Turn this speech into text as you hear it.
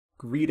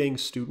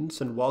Greetings students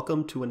and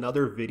welcome to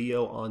another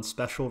video on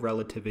special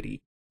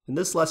relativity. In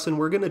this lesson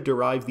we're going to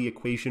derive the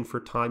equation for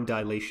time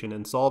dilation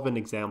and solve an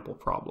example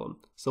problem.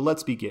 So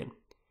let's begin.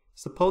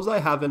 Suppose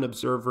I have an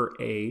observer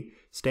A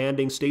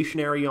standing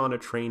stationary on a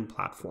train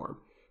platform.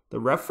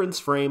 The reference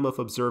frame of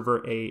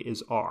observer A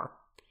is r.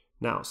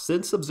 Now,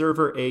 since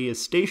observer A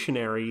is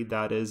stationary,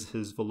 that is,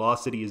 his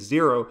velocity is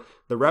 0,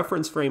 the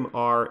reference frame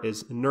r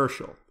is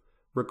inertial.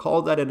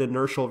 Recall that an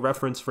inertial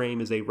reference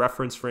frame is a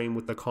reference frame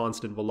with a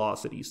constant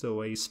velocity.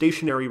 So a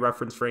stationary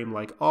reference frame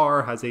like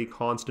r has a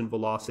constant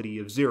velocity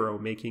of 0,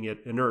 making it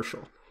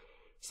inertial.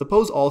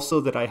 Suppose also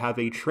that I have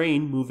a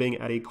train moving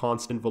at a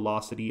constant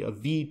velocity of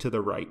v to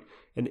the right,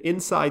 and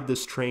inside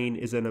this train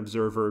is an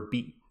observer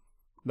B.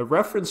 The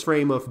reference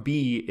frame of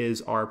B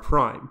is r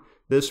prime.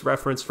 This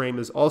reference frame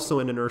is also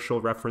an inertial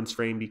reference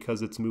frame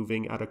because it's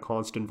moving at a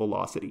constant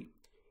velocity.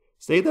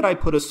 Say that I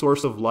put a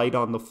source of light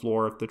on the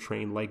floor of the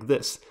train like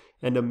this,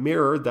 and a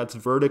mirror that's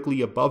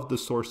vertically above the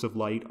source of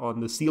light on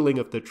the ceiling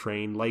of the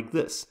train like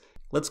this.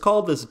 Let's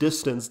call this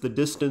distance the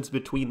distance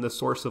between the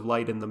source of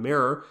light and the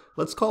mirror.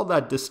 Let's call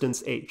that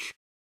distance h.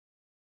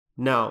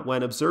 Now,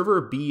 when observer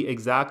B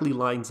exactly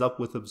lines up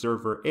with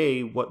observer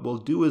A, what we'll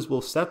do is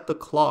we'll set the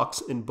clocks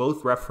in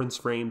both reference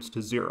frames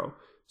to 0,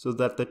 so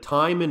that the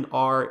time in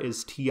r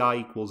is ti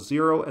equals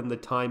 0 and the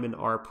time in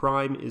r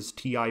prime is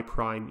ti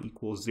prime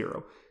equals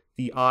 0.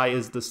 The I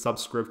is the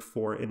subscript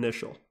for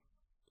initial.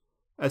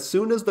 As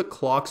soon as the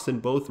clocks in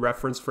both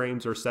reference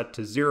frames are set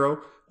to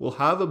 0, we'll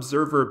have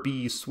observer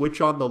B switch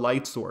on the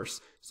light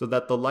source so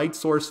that the light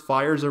source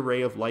fires a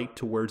ray of light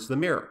towards the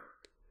mirror.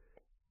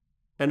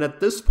 And at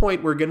this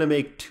point, we're going to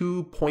make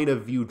two point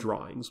of view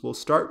drawings. We'll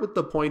start with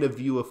the point of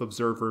view of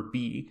observer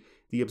B,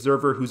 the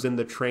observer who's in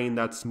the train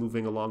that's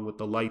moving along with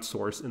the light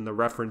source in the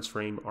reference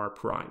frame r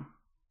prime.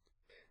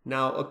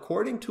 Now,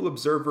 according to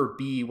observer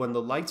B, when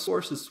the light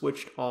source is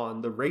switched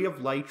on, the ray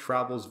of light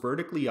travels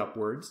vertically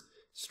upwards,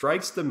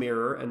 strikes the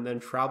mirror, and then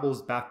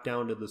travels back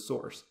down to the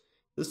source.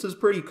 This is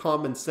pretty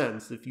common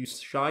sense. If you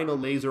shine a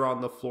laser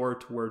on the floor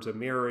towards a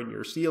mirror in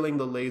your ceiling,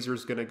 the laser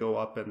is going to go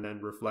up and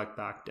then reflect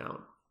back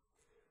down.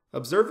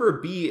 Observer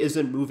B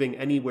isn't moving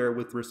anywhere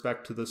with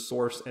respect to the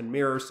source and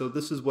mirror, so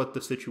this is what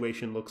the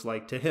situation looks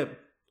like to him.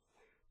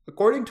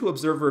 According to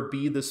observer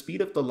B, the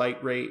speed of the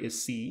light ray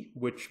is c,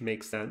 which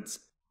makes sense.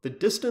 The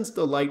distance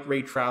the light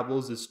ray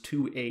travels is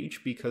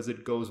 2h because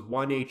it goes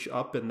 1h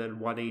up and then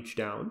 1h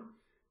down.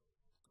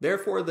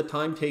 Therefore, the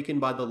time taken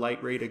by the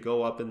light ray to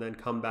go up and then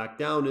come back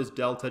down is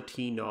delta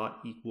t naught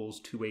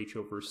equals 2h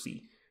over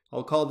c.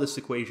 I'll call this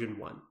equation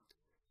 1.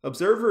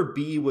 Observer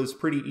B was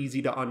pretty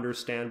easy to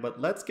understand, but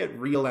let's get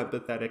real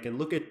empathetic and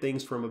look at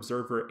things from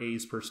observer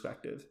A's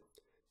perspective.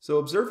 So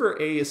observer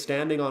A is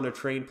standing on a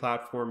train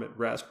platform at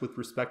rest with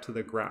respect to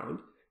the ground.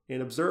 In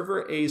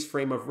observer A's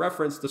frame of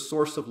reference, the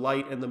source of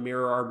light and the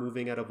mirror are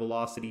moving at a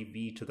velocity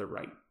v to the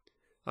right.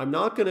 I'm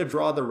not going to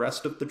draw the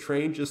rest of the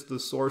train, just the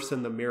source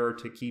and the mirror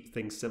to keep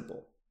things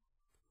simple.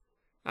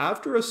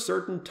 After a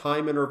certain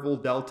time interval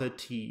delta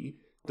t,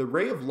 the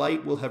ray of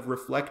light will have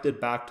reflected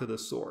back to the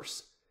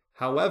source.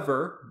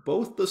 However,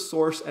 both the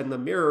source and the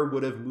mirror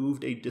would have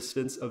moved a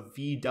distance of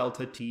v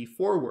delta t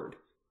forward.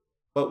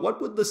 But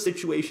what would the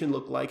situation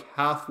look like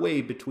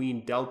halfway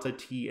between delta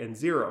t and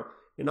 0?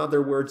 In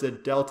other words,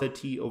 at delta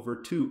t over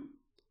 2.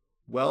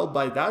 Well,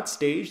 by that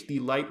stage, the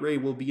light ray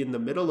will be in the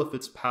middle of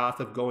its path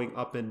of going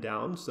up and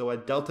down, so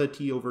at delta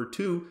t over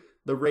 2,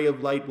 the ray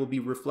of light will be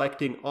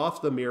reflecting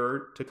off the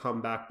mirror to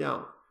come back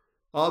down.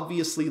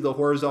 Obviously, the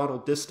horizontal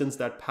distance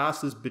that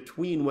passes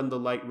between when the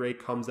light ray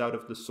comes out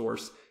of the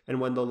source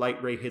and when the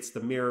light ray hits the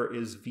mirror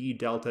is v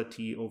delta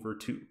t over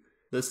 2.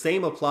 The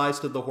same applies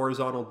to the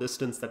horizontal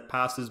distance that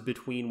passes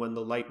between when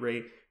the light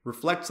ray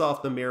reflects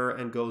off the mirror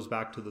and goes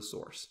back to the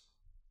source.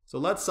 So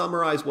let's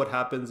summarize what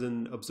happens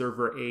in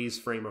observer A's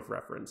frame of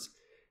reference.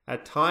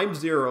 At time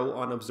 0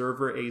 on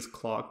observer A's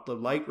clock, the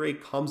light ray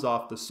comes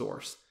off the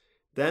source.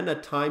 Then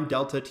at time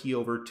delta t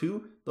over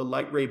 2, the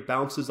light ray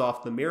bounces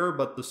off the mirror,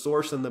 but the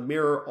source and the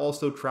mirror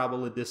also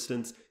travel a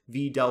distance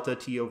v delta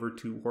t over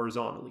 2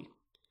 horizontally.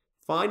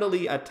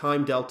 Finally, at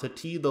time delta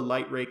t, the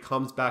light ray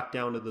comes back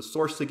down to the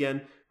source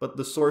again, but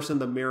the source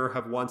and the mirror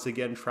have once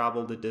again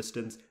traveled a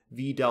distance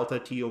v delta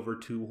t over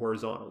 2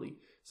 horizontally.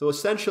 So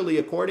essentially,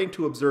 according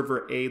to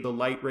observer A, the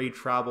light ray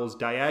travels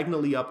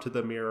diagonally up to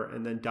the mirror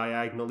and then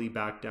diagonally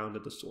back down to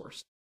the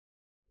source.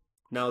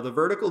 Now, the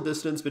vertical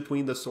distance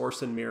between the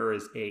source and mirror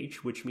is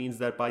h, which means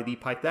that by the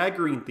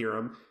Pythagorean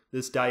theorem,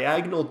 this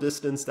diagonal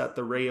distance that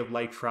the ray of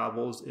light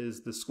travels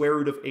is the square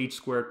root of h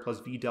squared plus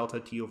v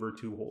delta t over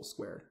 2 whole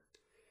squared.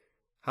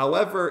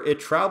 However, it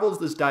travels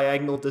this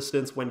diagonal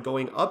distance when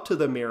going up to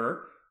the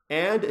mirror,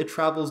 and it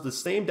travels the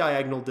same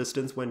diagonal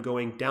distance when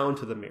going down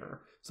to the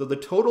mirror. So the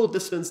total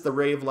distance the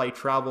ray of light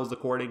travels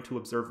according to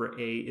observer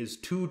A is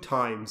 2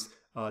 times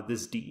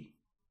this d.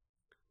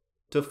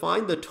 To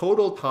find the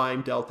total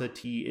time delta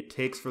t it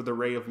takes for the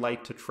ray of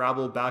light to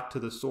travel back to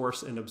the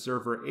source in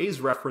observer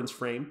A's reference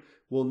frame,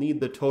 we'll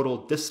need the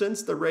total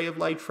distance the ray of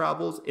light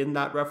travels in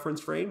that reference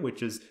frame,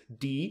 which is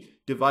d,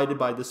 divided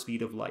by the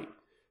speed of light.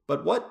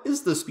 But what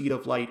is the speed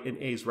of light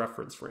in A's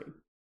reference frame?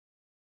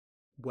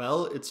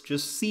 Well, it's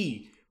just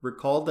c.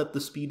 Recall that the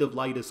speed of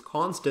light is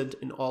constant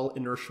in all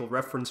inertial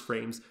reference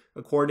frames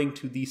according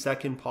to the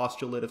second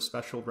postulate of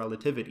special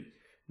relativity.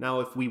 Now,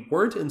 if we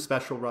weren't in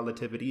special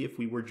relativity, if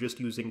we were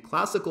just using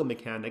classical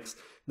mechanics,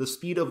 the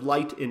speed of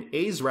light in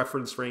A's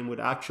reference frame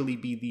would actually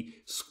be the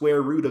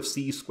square root of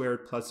c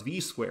squared plus v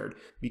squared,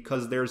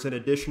 because there's an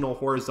additional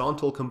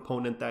horizontal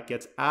component that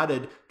gets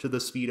added to the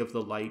speed of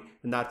the light,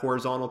 and that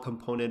horizontal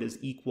component is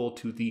equal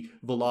to the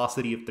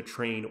velocity of the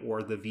train,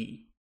 or the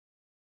v.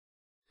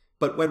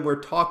 But when we're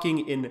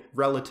talking in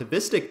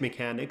relativistic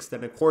mechanics,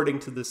 then according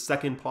to the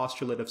second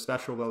postulate of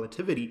special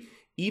relativity,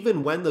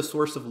 even when the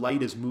source of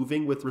light is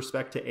moving with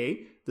respect to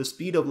A, the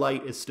speed of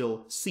light is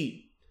still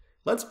c.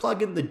 Let's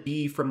plug in the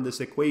d from this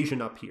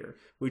equation up here,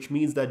 which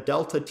means that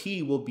delta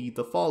t will be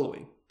the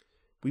following.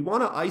 We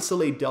want to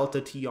isolate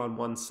delta t on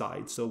one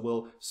side, so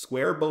we'll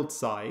square both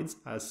sides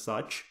as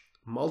such,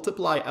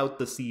 multiply out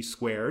the c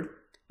squared,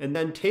 and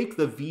then take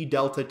the v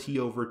delta t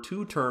over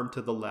 2 term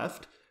to the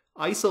left,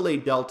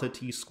 isolate delta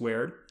t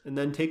squared, and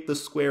then take the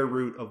square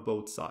root of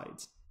both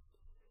sides.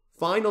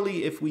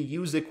 Finally, if we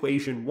use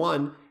equation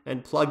 1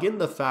 and plug in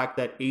the fact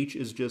that h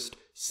is just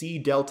c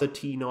delta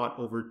t naught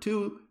over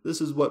 2, this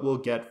is what we'll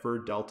get for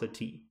delta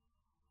t.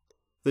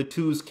 The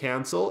 2's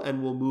cancel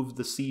and we'll move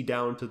the c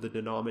down to the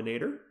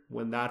denominator.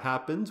 When that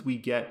happens, we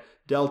get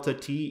delta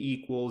t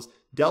equals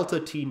delta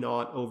t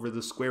naught over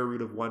the square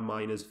root of 1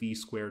 minus v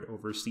squared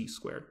over c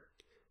squared.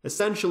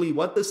 Essentially,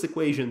 what this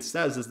equation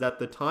says is that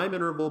the time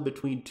interval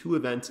between two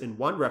events in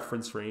one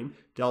reference frame,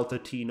 delta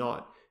t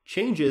naught,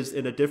 changes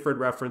in a different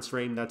reference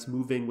frame that's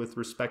moving with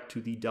respect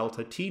to the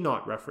delta t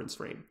naught reference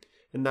frame,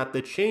 and that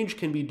the change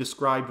can be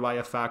described by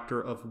a factor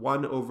of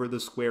 1 over the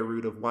square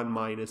root of 1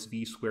 minus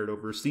v squared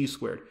over c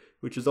squared,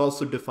 which is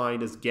also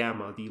defined as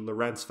gamma, the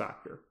Lorentz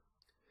factor.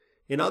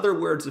 In other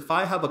words, if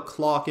I have a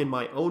clock in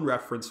my own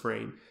reference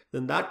frame,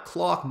 then that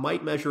clock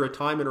might measure a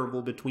time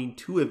interval between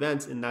two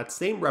events in that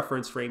same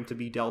reference frame to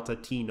be delta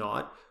t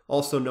naught,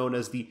 also known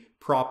as the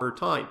proper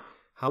time.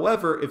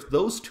 However, if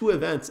those two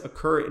events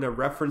occur in a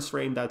reference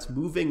frame that's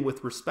moving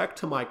with respect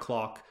to my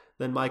clock,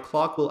 then my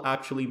clock will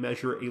actually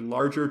measure a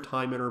larger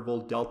time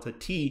interval delta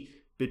t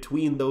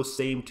between those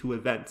same two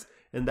events,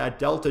 and that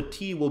delta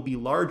t will be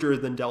larger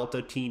than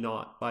delta t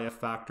naught by a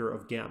factor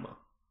of gamma.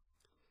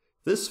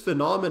 This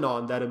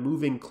phenomenon that a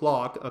moving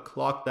clock, a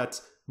clock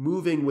that's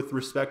moving with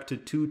respect to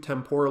two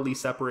temporally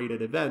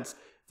separated events,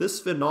 this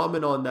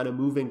phenomenon that a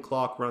moving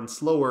clock runs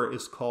slower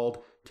is called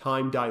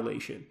time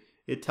dilation.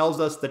 It tells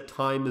us that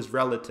time is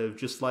relative,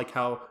 just like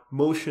how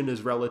motion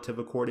is relative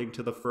according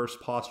to the first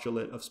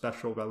postulate of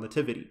special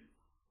relativity.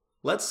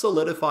 Let's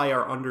solidify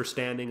our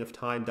understanding of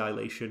time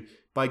dilation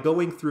by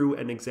going through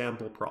an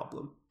example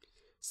problem.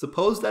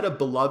 Suppose that a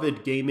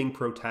beloved gaming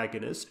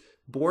protagonist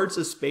boards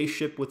a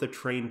spaceship with a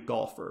trained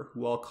golfer,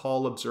 who I'll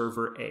call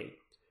observer A.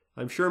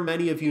 I'm sure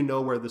many of you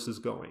know where this is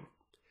going.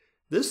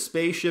 This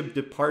spaceship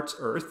departs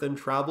Earth and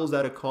travels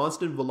at a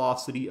constant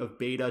velocity of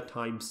beta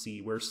times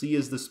c, where c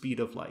is the speed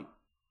of light.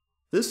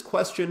 This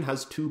question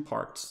has two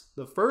parts.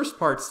 The first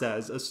part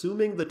says,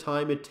 assuming the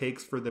time it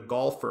takes for the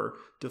golfer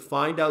to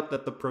find out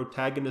that the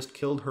protagonist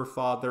killed her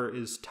father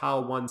is tau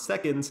 1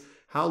 seconds,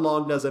 how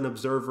long does an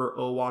observer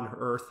O on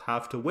Earth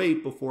have to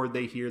wait before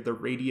they hear the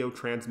radio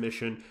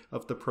transmission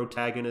of the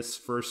protagonist's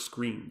first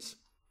screams?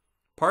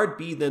 Part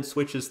B then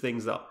switches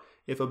things up.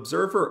 If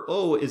observer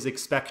O is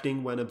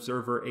expecting when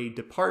observer A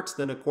departs,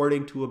 then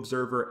according to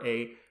observer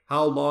A,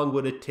 how long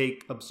would it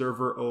take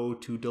observer O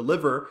to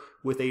deliver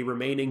with a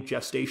remaining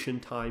gestation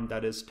time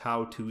that is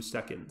tau 2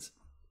 seconds?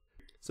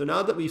 So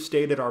now that we've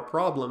stated our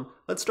problem,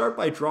 let's start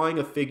by drawing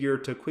a figure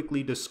to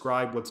quickly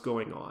describe what's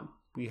going on.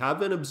 We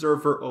have an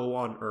observer O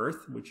on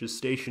Earth, which is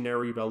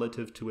stationary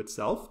relative to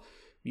itself.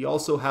 We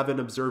also have an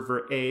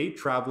observer A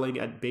traveling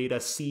at beta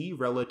c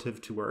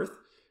relative to Earth.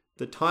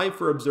 The time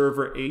for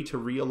observer A to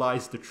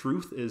realize the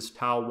truth is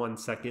tau 1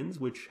 seconds,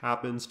 which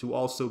happens to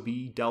also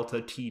be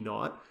delta t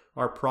naught,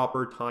 our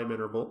proper time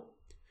interval.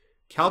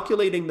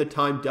 Calculating the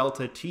time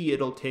delta t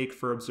it'll take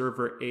for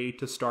observer A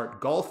to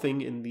start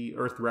golfing in the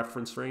Earth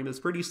reference frame is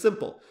pretty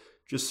simple.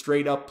 Just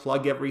straight up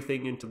plug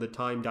everything into the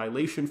time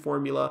dilation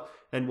formula,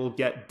 and we'll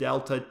get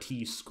delta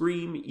t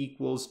scream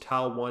equals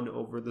tau 1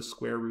 over the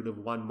square root of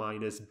 1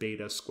 minus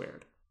beta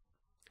squared,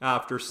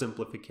 after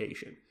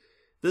simplification.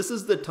 This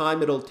is the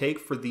time it'll take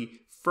for the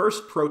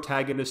first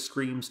protagonist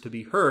screams to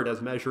be heard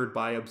as measured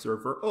by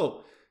observer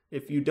O.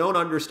 If you don't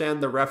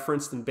understand the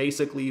reference, then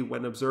basically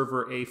when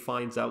observer A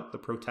finds out the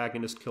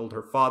protagonist killed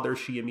her father,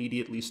 she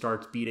immediately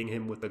starts beating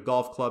him with a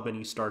golf club and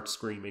he starts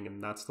screaming,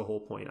 and that's the whole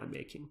point I'm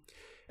making.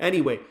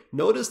 Anyway,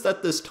 notice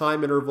that this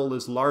time interval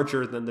is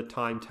larger than the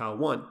time tau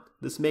 1.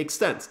 This makes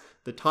sense.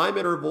 The time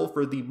interval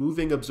for the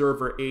moving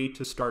observer A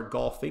to start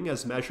golfing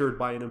as measured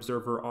by an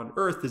observer on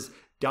Earth is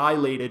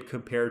dilated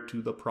compared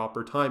to the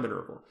proper time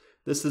interval.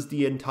 This is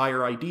the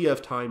entire idea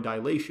of time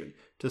dilation.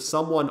 To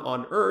someone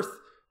on Earth,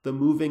 the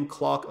moving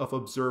clock of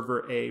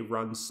observer A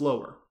runs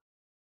slower.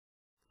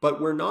 But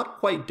we're not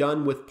quite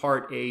done with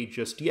part A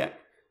just yet.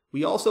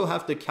 We also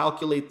have to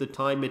calculate the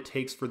time it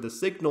takes for the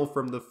signal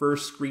from the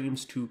first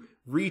screams to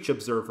reach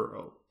observer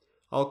O.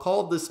 I'll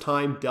call this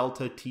time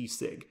delta t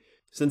sig.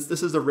 Since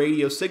this is a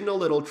radio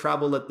signal, it'll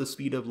travel at the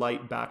speed of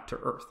light back to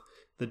Earth.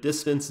 The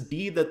distance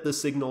d that the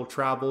signal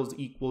travels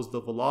equals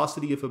the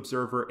velocity of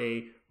observer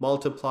A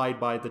multiplied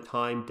by the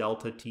time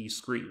delta t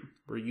scream.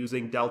 We're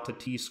using delta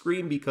t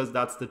scream because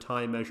that's the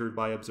time measured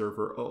by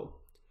observer O.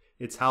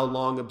 It's how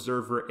long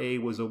observer A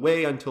was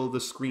away until the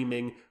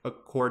screaming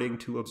according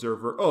to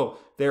observer O.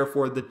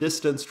 Therefore, the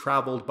distance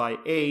traveled by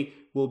A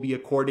will be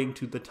according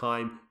to the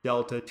time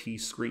delta t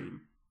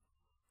scream.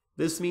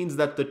 This means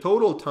that the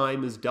total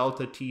time is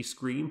delta t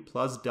scream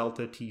plus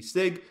delta t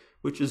sig,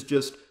 which is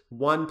just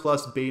 1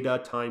 plus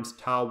beta times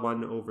tau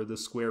 1 over the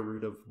square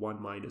root of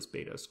 1 minus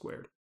beta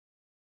squared.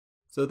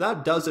 So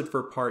that does it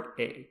for part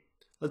A.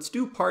 Let's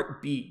do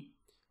part B,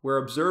 where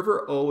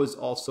observer O is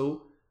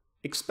also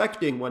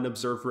expecting when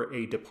observer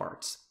A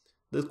departs.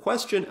 The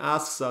question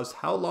asks us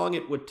how long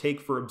it would take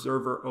for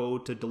observer O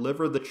to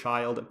deliver the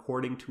child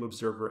according to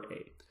observer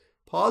A.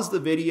 Pause the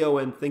video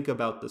and think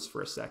about this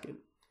for a second.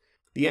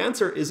 The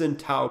answer isn't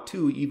tau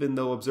 2, even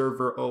though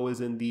observer O is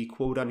in the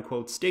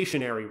quote-unquote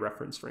stationary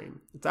reference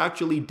frame. It's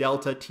actually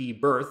delta t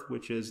birth,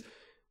 which is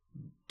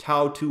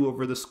tau 2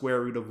 over the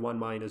square root of 1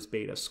 minus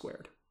beta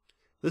squared.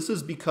 This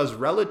is because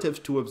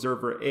relative to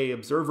observer A,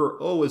 observer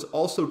O is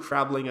also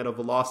traveling at a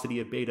velocity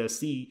of beta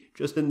c,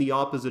 just in the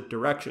opposite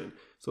direction.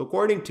 So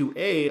according to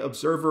A,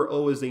 observer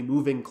O is a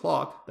moving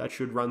clock that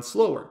should run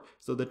slower.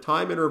 So the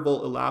time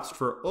interval elapsed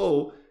for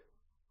O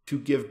to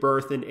give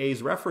birth in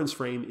A's reference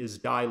frame is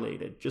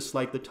dilated, just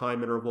like the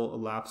time interval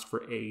elapsed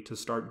for A to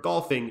start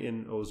golfing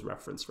in O's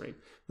reference frame.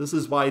 This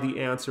is why the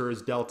answer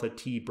is delta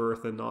t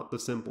birth and not the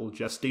simple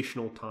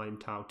gestational time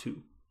tau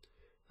 2.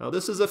 Now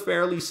this is a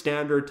fairly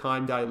standard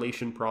time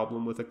dilation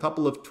problem with a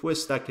couple of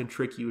twists that can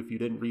trick you if you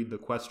didn't read the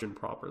question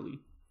properly.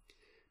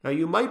 Now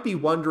you might be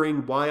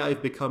wondering why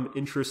I've become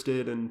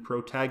interested in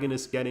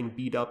protagonists getting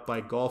beat up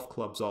by golf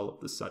clubs all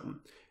of a sudden.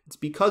 It's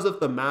because of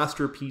the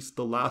masterpiece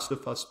The Last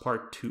of Us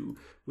Part 2,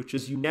 which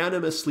has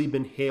unanimously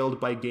been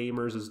hailed by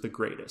gamers as the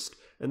greatest.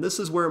 And this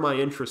is where my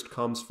interest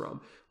comes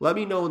from. Let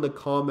me know in the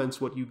comments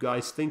what you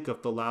guys think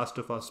of The Last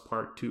of Us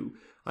Part 2.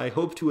 I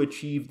hope to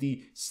achieve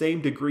the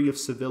same degree of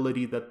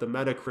civility that the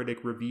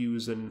Metacritic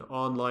reviews and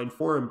online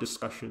forum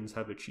discussions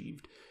have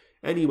achieved.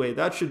 Anyway,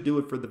 that should do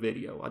it for the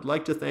video. I'd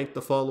like to thank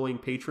the following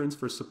patrons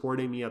for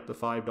supporting me at the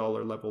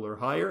 $5 level or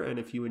higher, and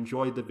if you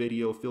enjoyed the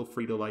video, feel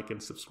free to like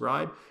and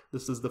subscribe.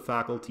 This is the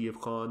Faculty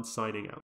of Khan signing out.